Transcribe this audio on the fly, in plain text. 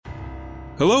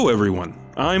Hello everyone,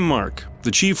 I'm Mark,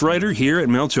 the chief writer here at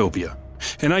Maeltopia,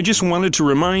 and I just wanted to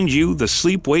remind you the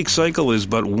Sleep-Wake Cycle is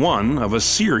but one of a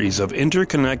series of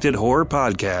interconnected horror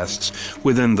podcasts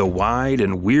within the wide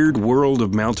and weird world of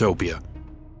Maeltopia.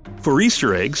 For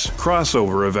Easter eggs,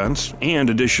 crossover events, and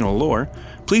additional lore,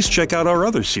 please check out our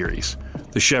other series,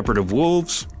 The Shepherd of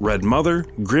Wolves, Red Mother,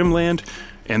 Grimland,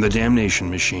 and The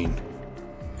Damnation Machine.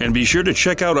 And be sure to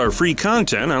check out our free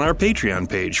content on our Patreon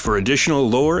page for additional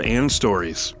lore and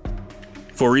stories.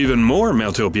 For even more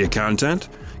Maeltopia content,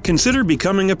 consider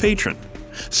becoming a patron.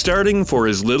 Starting for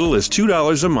as little as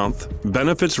 $2 a month,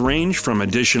 benefits range from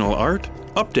additional art,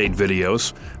 update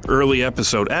videos, early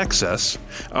episode access,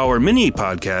 our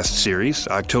mini-podcast series,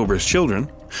 October's Children,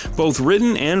 both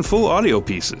written and full audio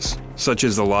pieces, such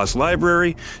as The Lost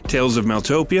Library, Tales of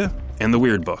Maeltopia, and The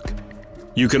Weird Book.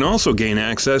 You can also gain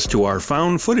access to our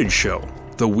found footage show,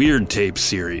 the Weird Tapes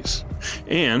series,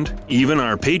 and even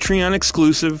our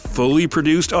Patreon-exclusive, fully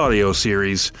produced audio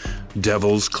series,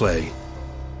 Devil's Clay.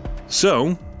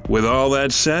 So, with all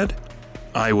that said,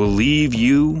 I will leave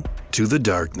you to the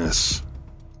darkness.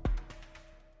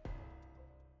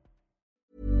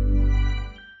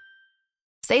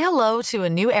 Say hello to a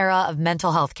new era of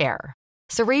mental health care.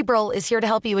 Cerebral is here to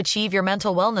help you achieve your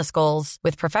mental wellness goals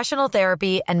with professional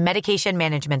therapy and medication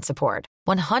management support.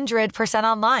 100%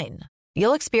 online.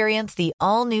 You'll experience the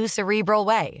all-new Cerebral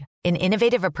Way, an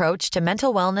innovative approach to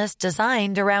mental wellness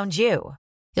designed around you.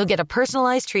 You'll get a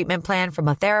personalized treatment plan from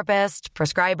a therapist,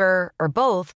 prescriber, or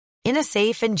both in a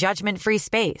safe and judgment-free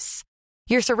space.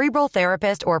 Your Cerebral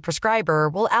therapist or prescriber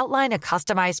will outline a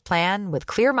customized plan with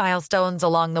clear milestones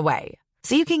along the way,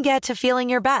 so you can get to feeling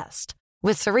your best.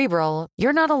 With Cerebral,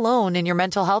 you're not alone in your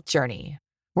mental health journey.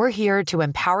 We're here to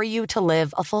empower you to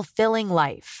live a fulfilling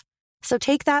life. So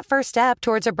take that first step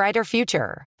towards a brighter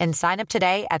future and sign up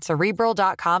today at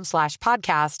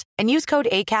Cerebral.com/podcast and use code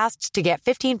ACAST to get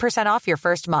 15% off your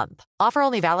first month. Offer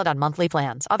only valid on monthly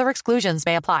plans. Other exclusions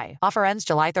may apply. Offer ends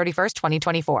July 31st,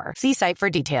 2024. See site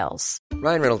for details.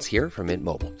 Ryan Reynolds here from Mint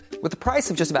Mobile. With the price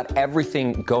of just about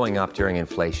everything going up during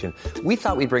inflation, we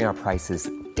thought we'd bring our prices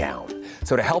down.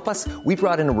 So to help us, we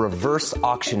brought in a reverse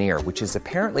auctioneer, which is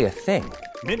apparently a thing.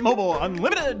 Mint Mobile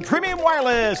Unlimited Premium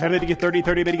Wireless. How to get 30,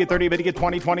 30, bit to get 30, bit to get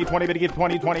 20, 20, 20, bit to get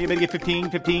 20, 20, bit to get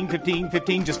 15, 15, 15,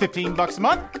 15, just $15 a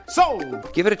month?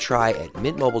 Sold! Give it a try at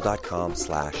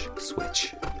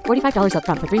mintmobile.com/switch. $45 up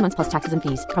front for 3 months plus taxes and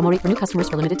fees. Promo rate for new customers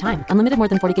for limited time. Unlimited more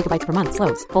than 40 gigabytes per month.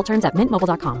 Slows full terms at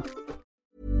mintmobile.com.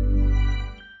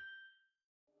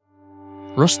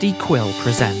 Rusty Quill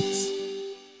presents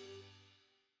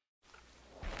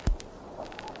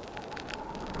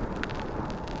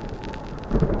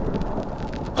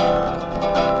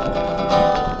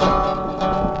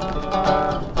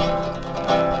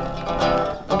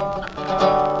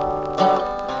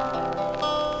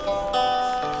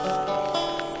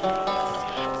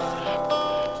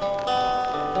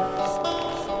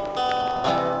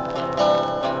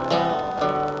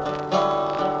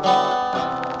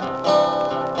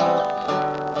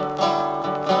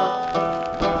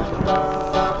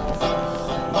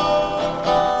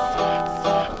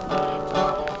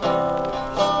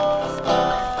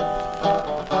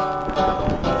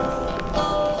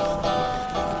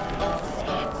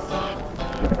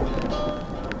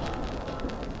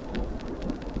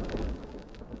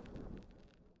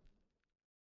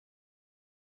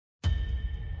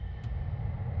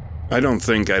I don't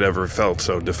think I'd ever felt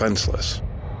so defenseless.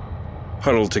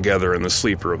 Huddled together in the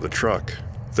sleeper of the truck,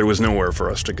 there was nowhere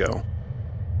for us to go.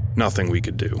 Nothing we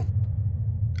could do.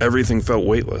 Everything felt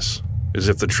weightless, as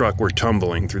if the truck were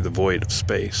tumbling through the void of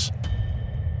space.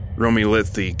 Romy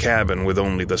lit the cabin with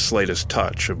only the slightest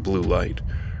touch of blue light,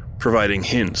 providing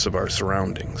hints of our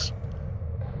surroundings.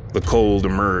 The cold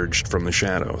emerged from the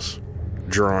shadows,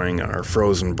 drawing our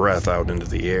frozen breath out into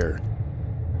the air.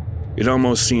 It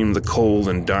almost seemed the cold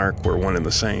and dark were one and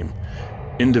the same,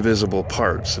 indivisible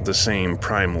parts of the same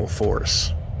primal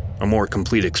force, a more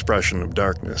complete expression of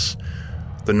darkness,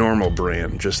 the normal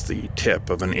brand just the tip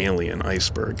of an alien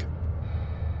iceberg.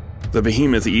 The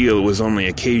behemoth eel was only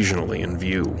occasionally in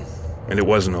view, and it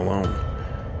wasn't alone.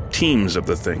 Teams of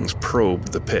the things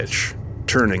probed the pitch,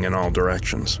 turning in all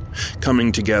directions,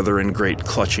 coming together in great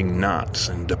clutching knots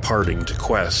and departing to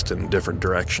quest in different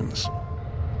directions.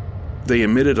 They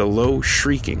emitted a low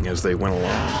shrieking as they went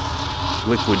along,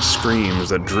 liquid screams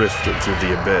that drifted through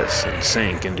the abyss and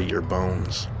sank into your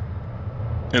bones.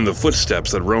 And the footsteps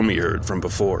that Romy heard from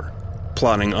before,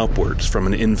 plodding upwards from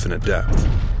an infinite depth,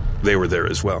 they were there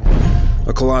as well,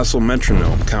 a colossal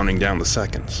metronome counting down the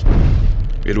seconds.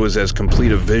 It was as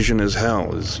complete a vision as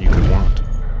hell as you could want.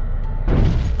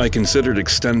 I considered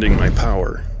extending my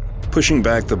power, pushing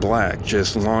back the black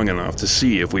just long enough to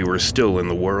see if we were still in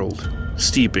the world,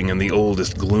 steeping in the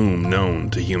oldest gloom known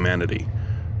to humanity,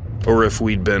 or if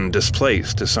we'd been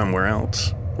displaced to somewhere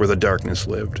else, where the darkness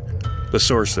lived, the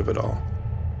source of it all.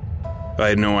 I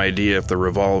had no idea if the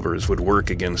revolvers would work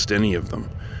against any of them,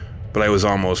 but I was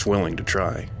almost willing to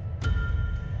try.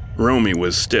 Romy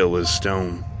was still as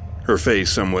stone, her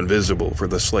face somewhat visible for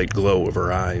the slight glow of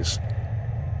her eyes.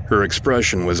 Her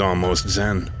expression was almost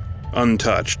zen,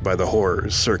 untouched by the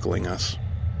horrors circling us.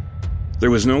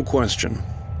 There was no question,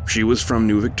 she was from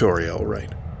New Victoria, all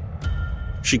right.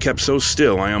 She kept so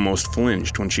still I almost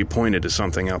flinched when she pointed to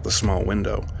something out the small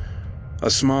window, a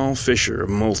small fissure of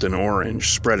molten orange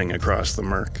spreading across the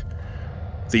murk.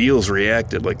 The eels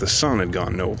reacted like the sun had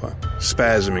gone nova,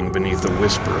 spasming beneath the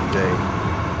whisper of day.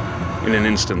 In an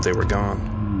instant they were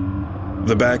gone.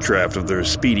 The backdraft of their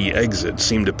speedy exit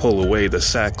seemed to pull away the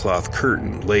sackcloth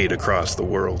curtain laid across the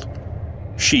world,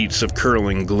 sheets of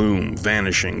curling gloom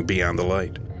vanishing beyond the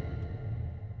light.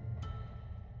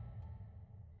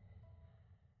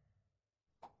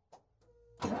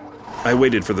 I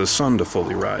waited for the sun to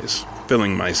fully rise,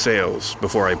 filling my sails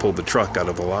before I pulled the truck out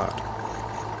of the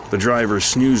lot. The driver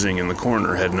snoozing in the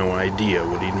corner had no idea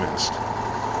what he'd missed.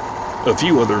 A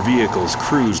few other vehicles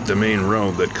cruised the main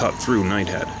road that cut through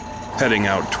Knighthead, heading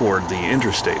out toward the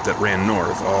interstate that ran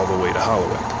north all the way to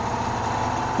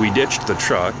Hollowick. We ditched the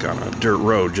truck on a dirt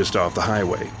road just off the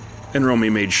highway, and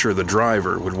Romy made sure the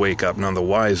driver would wake up none the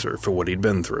wiser for what he'd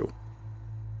been through.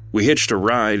 We hitched a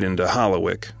ride into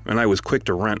Hollowick, and I was quick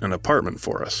to rent an apartment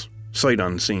for us, sight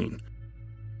unseen.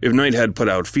 If Knighthead put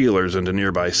out feelers into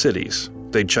nearby cities,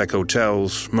 they'd check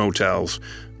hotels, motels,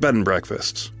 bed and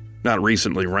breakfasts, not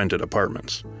recently rented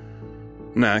apartments.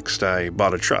 Next, I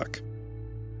bought a truck.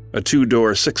 A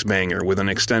 2-door 6-banger with an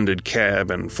extended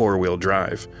cab and 4-wheel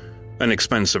drive, an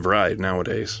expensive ride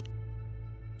nowadays.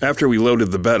 After we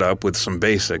loaded the bed up with some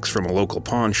basics from a local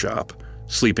pawn shop,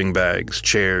 sleeping bags,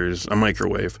 chairs, a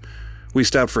microwave, we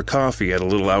stopped for coffee at a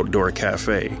little outdoor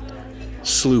cafe,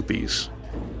 Sloopy's.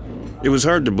 It was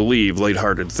hard to believe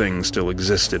lighthearted things still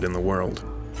existed in the world.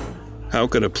 How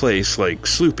could a place like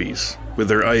Sloopy's, with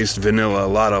their iced vanilla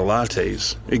Lotta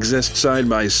lattes, exist side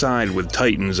by side with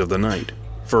titans of the night,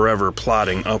 forever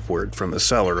plodding upward from the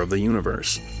cellar of the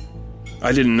universe?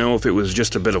 I didn't know if it was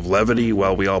just a bit of levity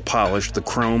while we all polished the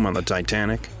chrome on the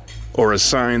Titanic, or a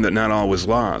sign that not all was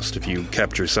lost if you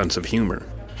kept your sense of humor.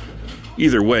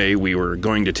 Either way, we were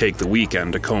going to take the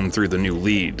weekend to comb through the new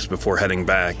leads before heading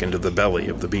back into the belly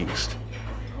of the beast.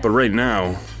 But right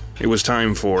now, it was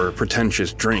time for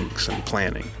pretentious drinks and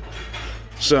planning.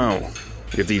 So,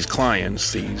 if these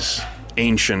clients, these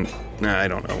ancient,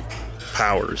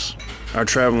 powers, are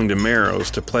traveling to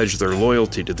Marrows to pledge their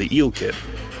loyalty to the Eel Kid,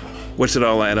 what's it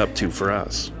all add up to for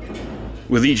us?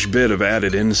 With each bit of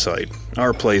added insight,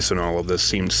 our place in all of this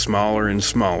seemed smaller and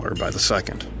smaller by the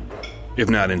second, if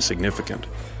not insignificant.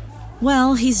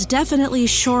 Well, he's definitely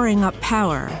shoring up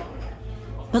power.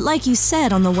 But like you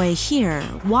said on the way here,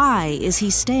 why is he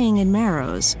staying in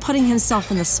Marrows, putting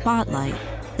himself in the spotlight,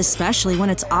 especially when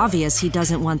it's obvious he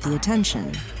doesn't want the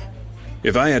attention?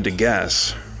 If I had to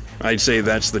guess, I'd say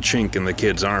that's the chink in the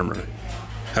kid's armor.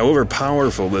 However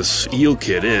powerful this Eel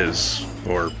Kid is,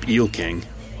 or Eel King,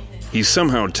 he's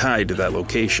somehow tied to that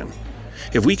location.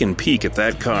 If we can peek at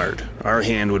that card, our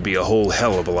hand would be a whole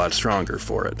hell of a lot stronger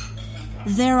for it.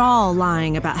 They're all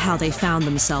lying about how they found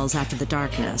themselves after the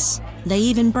darkness. They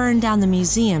even burned down the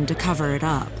museum to cover it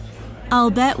up.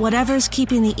 I'll bet whatever's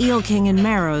keeping the Eel King in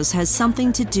Marrows has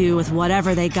something to do with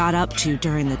whatever they got up to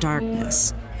during the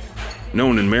darkness. No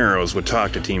one in Marrows would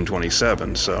talk to Team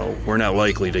 27, so we're not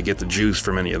likely to get the juice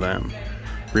from any of them.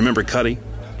 Remember Cuddy,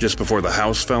 just before the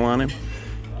house fell on him?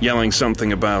 Yelling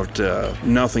something about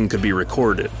nothing could be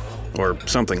recorded, or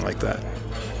something like that.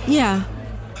 Yeah,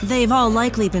 they've all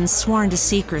likely been sworn to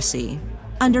secrecy,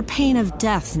 under pain of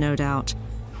death, no doubt.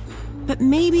 But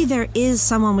maybe there is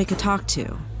someone we could talk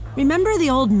to. Remember the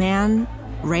old man,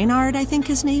 Reynard, I think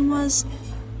his name was?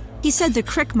 He said the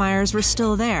Crickmeyers were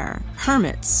still there,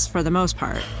 hermits for the most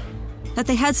part, that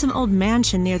they had some old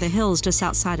mansion near the hills just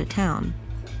outside of town.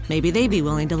 Maybe they'd be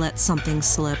willing to let something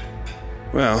slip.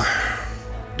 Well,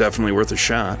 definitely worth a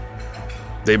shot.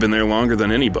 They've been there longer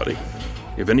than anybody.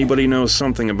 If anybody knows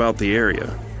something about the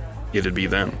area, it'd be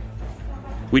them.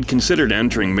 We'd considered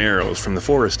entering Marrows from the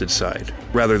forested side,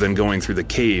 rather than going through the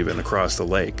cave and across the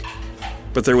lake.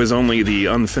 But there was only the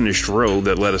unfinished road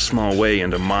that led a small way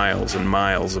into miles and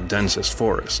miles of densest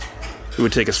forest. It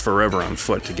would take us forever on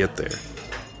foot to get there.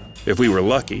 If we were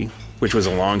lucky, which was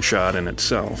a long shot in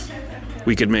itself,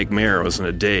 we could make Marrows in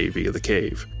a day via the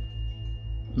cave.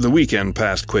 The weekend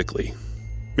passed quickly.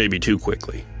 Maybe too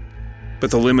quickly. but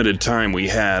the limited time we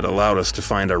had allowed us to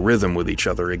find our rhythm with each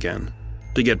other again,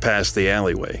 to get past the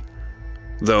alleyway,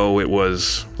 though it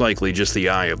was likely just the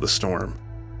eye of the storm.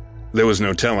 There was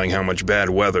no telling how much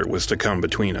bad weather was to come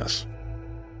between us.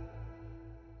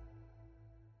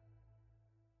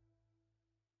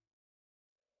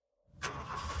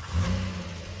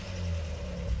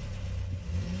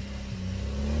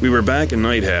 We were back in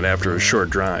Nighthead after a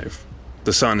short drive,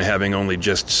 the sun having only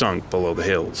just sunk below the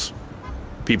hills.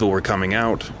 People were coming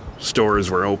out, stores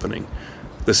were opening,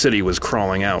 the city was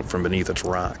crawling out from beneath its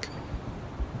rock.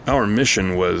 Our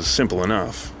mission was simple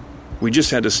enough. We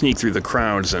just had to sneak through the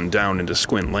crowds and down into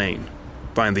Squint Lane,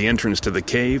 find the entrance to the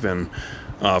cave, and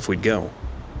off we'd go.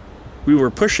 We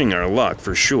were pushing our luck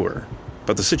for sure,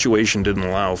 but the situation didn't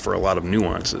allow for a lot of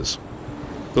nuances.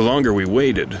 The longer we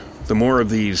waited, the more of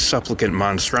these supplicant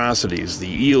monstrosities the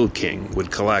Eel King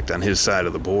would collect on his side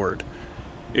of the board.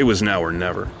 It was now or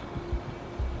never.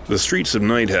 The streets of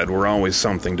Nighthead were always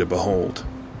something to behold,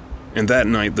 and that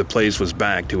night the place was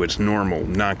back to its normal,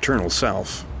 nocturnal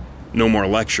self. No more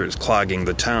lectures clogging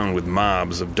the town with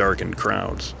mobs of darkened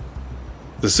crowds.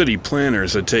 The city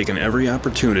planners had taken every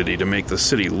opportunity to make the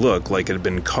city look like it had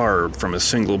been carved from a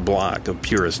single block of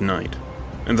purest night,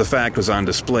 and the fact was on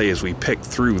display as we picked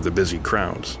through the busy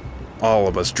crowds, all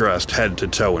of us dressed head to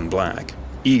toe in black,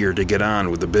 eager to get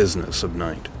on with the business of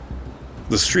night.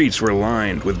 The streets were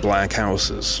lined with black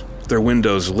houses, their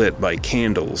windows lit by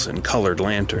candles and colored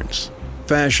lanterns.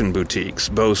 Fashion boutiques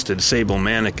boasted sable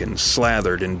mannequins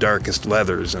slathered in darkest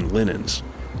leathers and linens.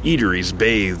 Eateries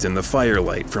bathed in the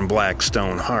firelight from black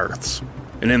stone hearths.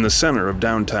 And in the center of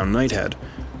downtown Nighthead,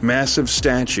 massive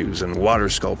statues and water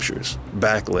sculptures,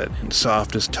 backlit in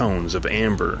softest tones of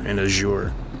amber and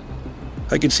azure.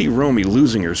 I could see Romy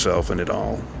losing herself in it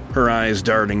all, her eyes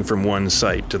darting from one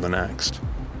sight to the next.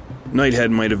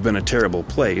 Nighthead might have been a terrible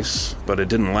place, but it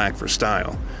didn't lack for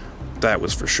style. That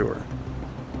was for sure.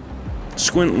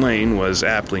 Squint Lane was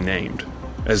aptly named,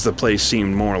 as the place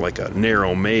seemed more like a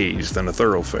narrow maze than a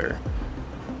thoroughfare.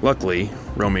 Luckily,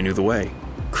 Romy knew the way,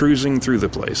 cruising through the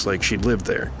place like she'd lived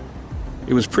there.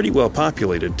 It was pretty well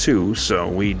populated too, so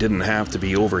we didn't have to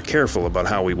be over careful about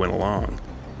how we went along.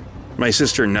 My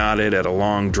sister nodded at a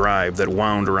long drive that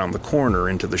wound around the corner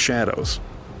into the shadows,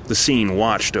 the scene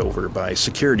watched over by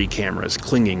security cameras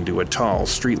clinging to a tall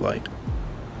streetlight.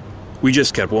 We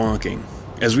just kept walking,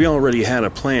 as we already had a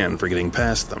plan for getting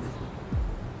past them.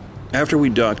 After we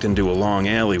ducked into a long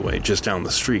alleyway just down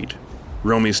the street,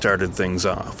 Romy started things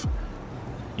off.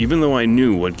 Even though I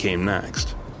knew what came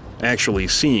next, actually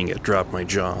seeing it dropped my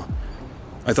jaw.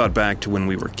 I thought back to when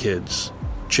we were kids,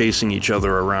 chasing each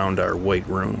other around our white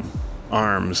room,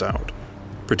 arms out,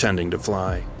 pretending to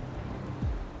fly.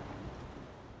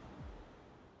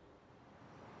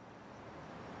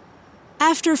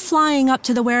 After flying up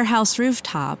to the warehouse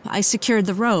rooftop, I secured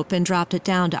the rope and dropped it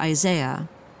down to Isaiah.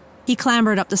 He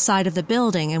clambered up the side of the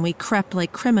building and we crept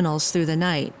like criminals through the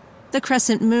night, the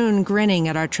crescent moon grinning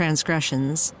at our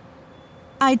transgressions.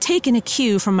 I'd taken a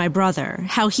cue from my brother,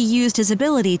 how he used his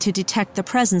ability to detect the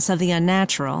presence of the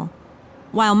unnatural.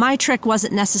 While my trick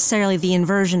wasn't necessarily the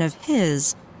inversion of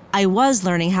his, I was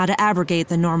learning how to abrogate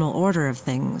the normal order of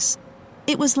things.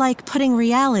 It was like putting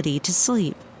reality to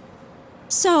sleep.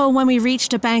 So when we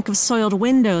reached a bank of soiled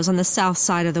windows on the south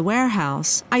side of the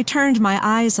warehouse, I turned my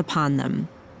eyes upon them,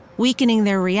 weakening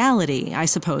their reality, I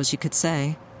suppose you could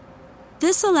say.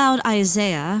 This allowed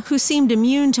Isaiah, who seemed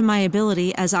immune to my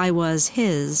ability as I was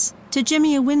his, to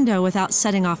jimmy a window without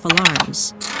setting off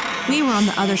alarms. We were on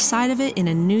the other side of it in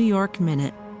a New York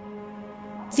minute.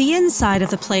 The inside of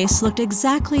the place looked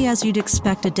exactly as you'd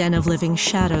expect a den of living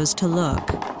shadows to look.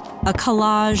 A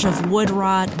collage of wood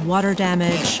rot, water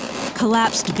damage,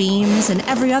 collapsed beams, and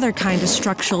every other kind of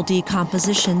structural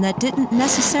decomposition that didn't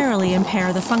necessarily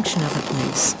impair the function of the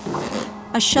place.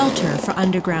 A shelter for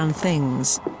underground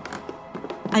things.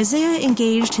 Isaiah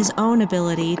engaged his own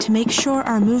ability to make sure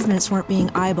our movements weren't being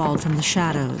eyeballed from the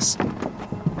shadows.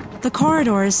 The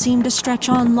corridors seemed to stretch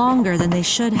on longer than they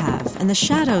should have, and the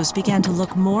shadows began to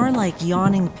look more like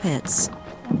yawning pits.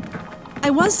 I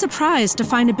was surprised to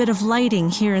find a bit of lighting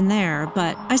here and there,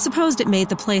 but I supposed it made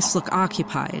the place look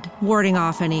occupied, warding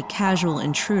off any casual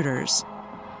intruders.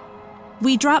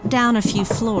 We dropped down a few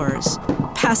floors,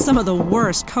 past some of the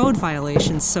worst code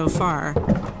violations so far.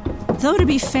 Though to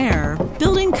be fair,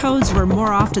 building codes were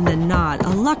more often than not a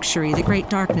luxury the Great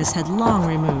Darkness had long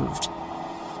removed.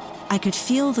 I could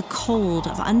feel the cold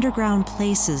of underground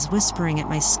places whispering at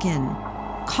my skin,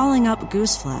 calling up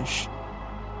gooseflesh.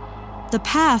 The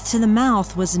path to the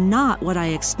mouth was not what I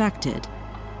expected.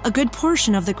 A good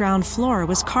portion of the ground floor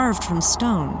was carved from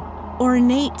stone,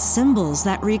 Ornate symbols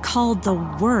that recalled the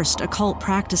worst occult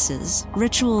practices,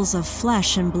 rituals of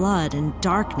flesh and blood and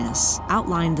darkness,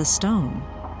 outlined the stone.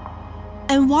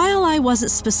 And while I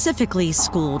wasn't specifically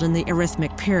schooled in the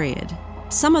Arithmic period,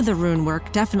 some of the rune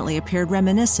work definitely appeared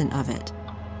reminiscent of it.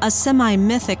 A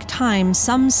semi-mythic time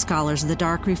some scholars of the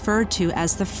dark referred to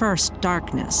as the First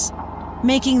Darkness,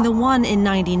 making the one in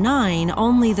 99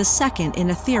 only the second in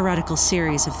a theoretical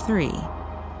series of 3.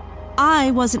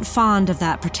 I wasn't fond of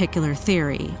that particular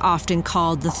theory, often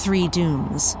called the Three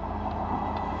Dooms.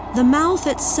 The mouth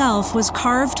itself was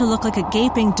carved to look like a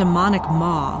gaping demonic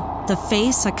maw, the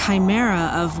face a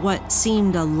chimera of what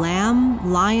seemed a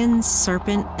lamb, lion,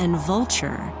 serpent, and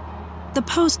vulture. The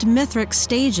post-Mithric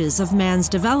stages of man's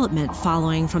development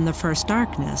following from the First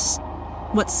Darkness,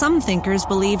 what some thinkers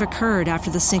believe occurred after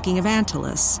the sinking of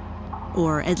Antilus,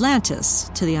 or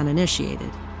Atlantis to the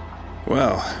uninitiated.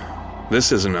 Well,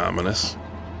 this isn't ominous.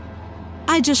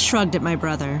 I just shrugged at my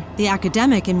brother, the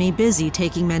academic in me busy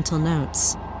taking mental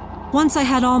notes. Once I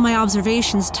had all my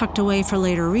observations tucked away for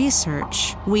later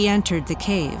research, we entered the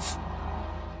cave.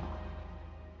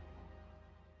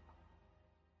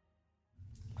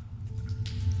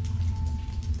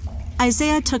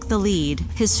 Isaiah took the lead,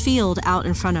 his field out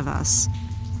in front of us.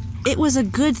 It was a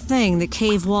good thing the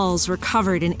cave walls were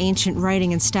covered in ancient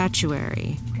writing and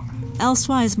statuary.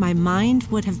 Elsewise, my mind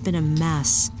would have been a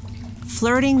mess,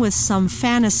 flirting with some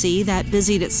fantasy that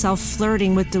busied itself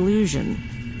flirting with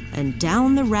delusion, and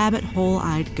down the rabbit hole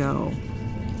I'd go.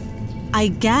 I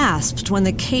gasped when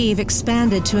the cave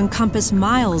expanded to encompass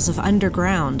miles of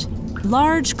underground,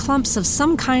 large clumps of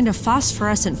some kind of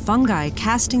phosphorescent fungi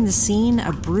casting the scene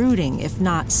a brooding, if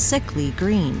not sickly,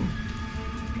 green.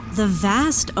 The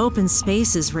vast open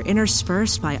spaces were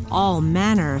interspersed by all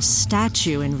manner of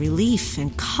statue and relief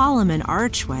and column and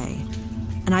archway,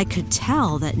 and I could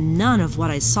tell that none of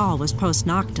what I saw was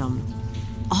post-Noctum.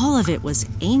 All of it was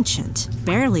ancient,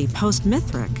 barely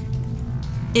post-Mithric.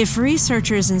 If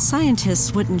researchers and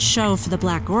scientists wouldn't show for the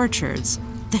Black Orchards,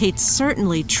 they'd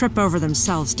certainly trip over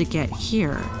themselves to get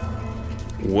here.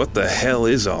 What the hell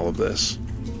is all of this?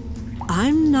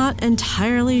 I'm not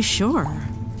entirely sure,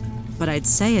 but I'd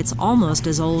say it's almost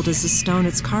as old as the stone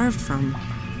it's carved from.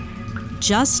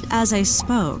 Just as I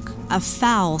spoke, a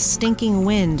foul, stinking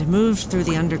wind moved through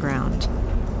the underground.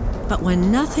 But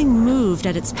when nothing moved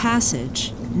at its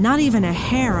passage, not even a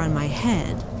hair on my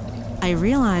head, I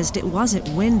realized it wasn't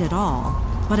wind at all,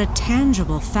 but a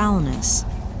tangible foulness.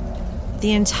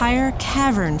 The entire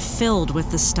cavern filled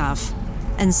with the stuff,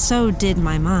 and so did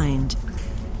my mind.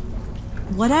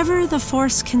 Whatever the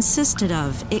force consisted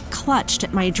of, it clutched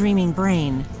at my dreaming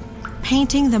brain,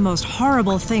 painting the most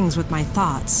horrible things with my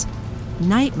thoughts.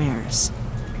 Nightmares.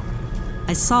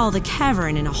 I saw the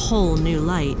cavern in a whole new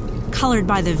light, colored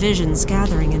by the visions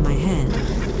gathering in my head.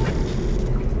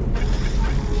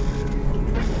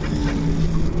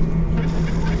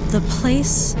 The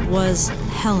place was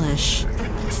hellish,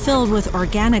 filled with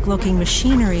organic-looking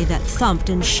machinery that thumped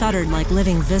and shuddered like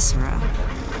living viscera.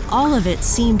 All of it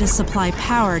seemed to supply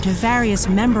power to various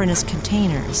membranous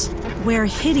containers, where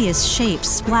hideous shapes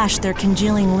splashed their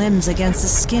congealing limbs against the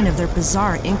skin of their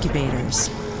bizarre incubators.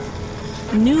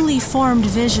 Newly formed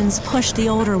visions pushed the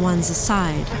older ones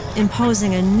aside,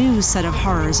 imposing a new set of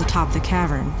horrors atop the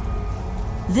cavern.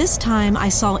 This time I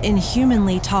saw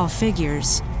inhumanly tall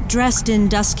figures, dressed in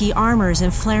dusky armors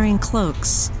and flaring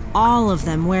cloaks, all of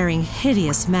them wearing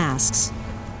hideous masks.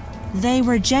 They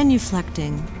were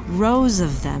genuflecting, rows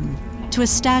of them, to a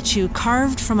statue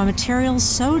carved from a material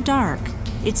so dark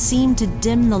it seemed to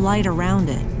dim the light around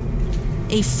it.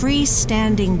 A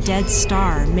freestanding dead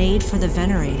star made for the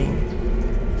venerating.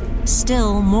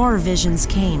 Still more visions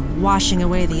came, washing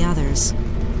away the others.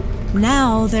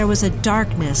 Now there was a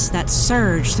darkness that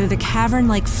surged through the cavern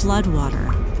like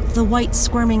floodwater, the white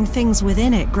squirming things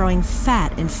within it growing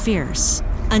fat and fierce,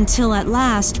 until at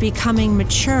last becoming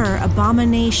mature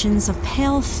abominations of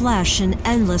pale flesh and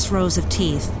endless rows of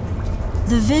teeth.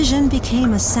 The vision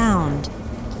became a sound,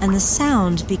 and the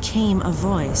sound became a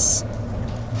voice.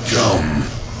 Come,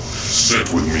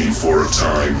 sit with me for a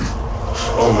time.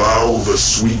 Allow the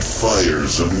sweet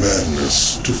fires of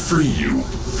madness to free you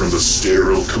from the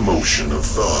sterile commotion of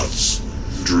thoughts,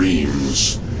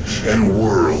 dreams, and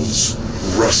worlds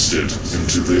rusted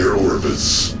into their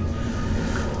orbits.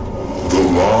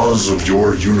 The laws of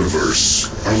your universe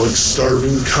are like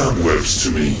starving cobwebs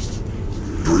to me.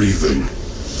 Breathing,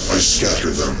 I scatter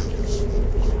them.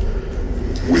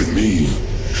 With me,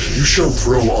 you shall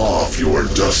throw off your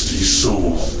dusty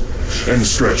soul and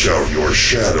stretch out your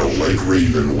shadow like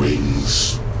raven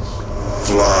wings.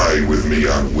 Fly with me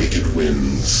on wicked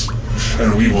winds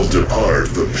and we will depart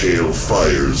the pale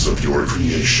fires of your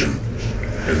creation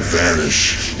and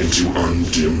vanish into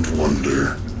undimmed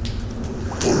wonder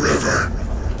forever.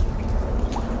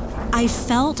 I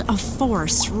felt a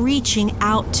force reaching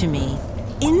out to me,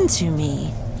 into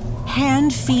me,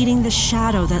 hand-feeding the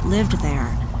shadow that lived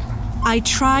there. I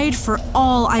tried for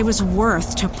all I was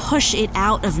worth to push it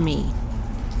out of me.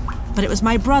 But it was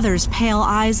my brother's pale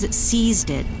eyes that seized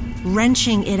it,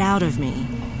 wrenching it out of me.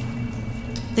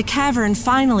 The cavern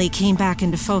finally came back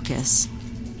into focus.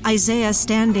 Isaiah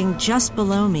standing just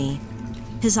below me,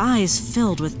 his eyes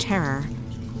filled with terror.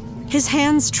 His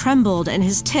hands trembled and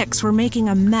his tics were making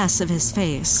a mess of his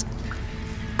face.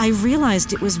 I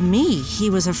realized it was me he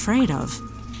was afraid of.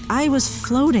 I was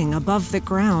floating above the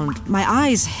ground, my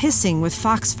eyes hissing with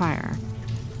foxfire,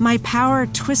 my power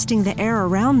twisting the air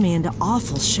around me into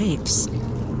awful shapes.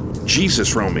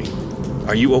 Jesus, Romy,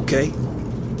 are you okay?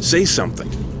 Say something.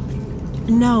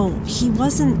 No, he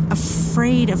wasn't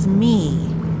afraid of me.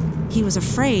 He was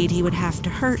afraid he would have to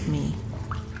hurt me.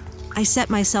 I set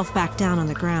myself back down on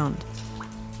the ground.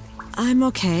 I'm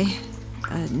okay,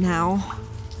 now.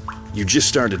 You just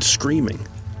started screaming,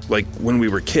 like when we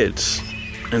were kids.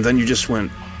 And then you just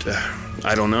went,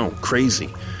 I don't know, crazy.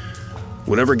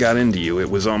 Whatever got into you, it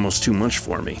was almost too much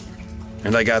for me.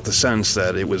 And I got the sense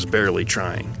that it was barely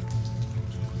trying.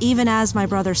 Even as my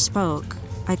brother spoke,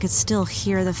 I could still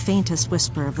hear the faintest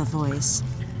whisper of the voice.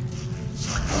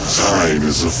 Time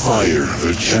is a fire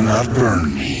that cannot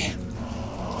burn me.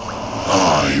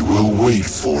 I will wait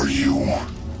for you,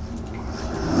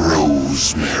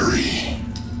 Rosemary.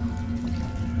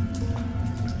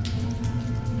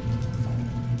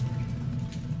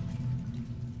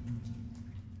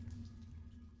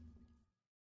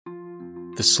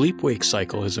 The Sleep-Wake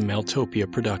Cycle is a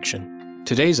Maeltopia production.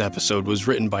 Today's episode was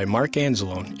written by Mark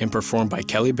Anzalone and performed by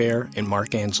Kelly Baer and Mark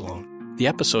Anzalone. The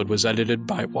episode was edited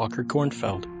by Walker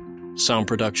Kornfeld. Sound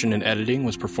production and editing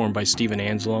was performed by Steven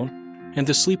Anzalone, and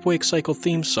the Sleep-Wake Cycle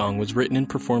theme song was written and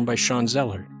performed by Sean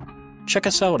Zeller. Check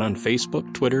us out on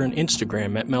Facebook, Twitter, and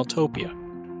Instagram at Maeltopia.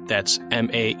 That's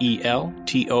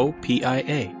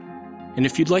Maeltopia. And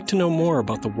if you'd like to know more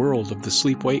about the world of the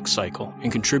Sleep-Wake Cycle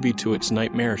and contribute to its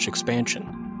nightmarish expansion,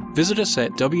 visit us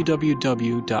at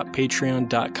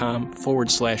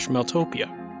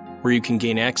www.patreon.com/Maeltopia, where you can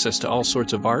gain access to all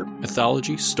sorts of art,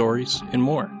 mythology, stories, and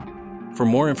more. For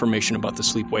more information about the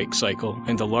Sleep-Wake Cycle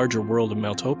and the larger world of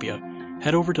Maeltopia,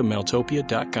 head over to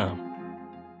Maeltopia.com.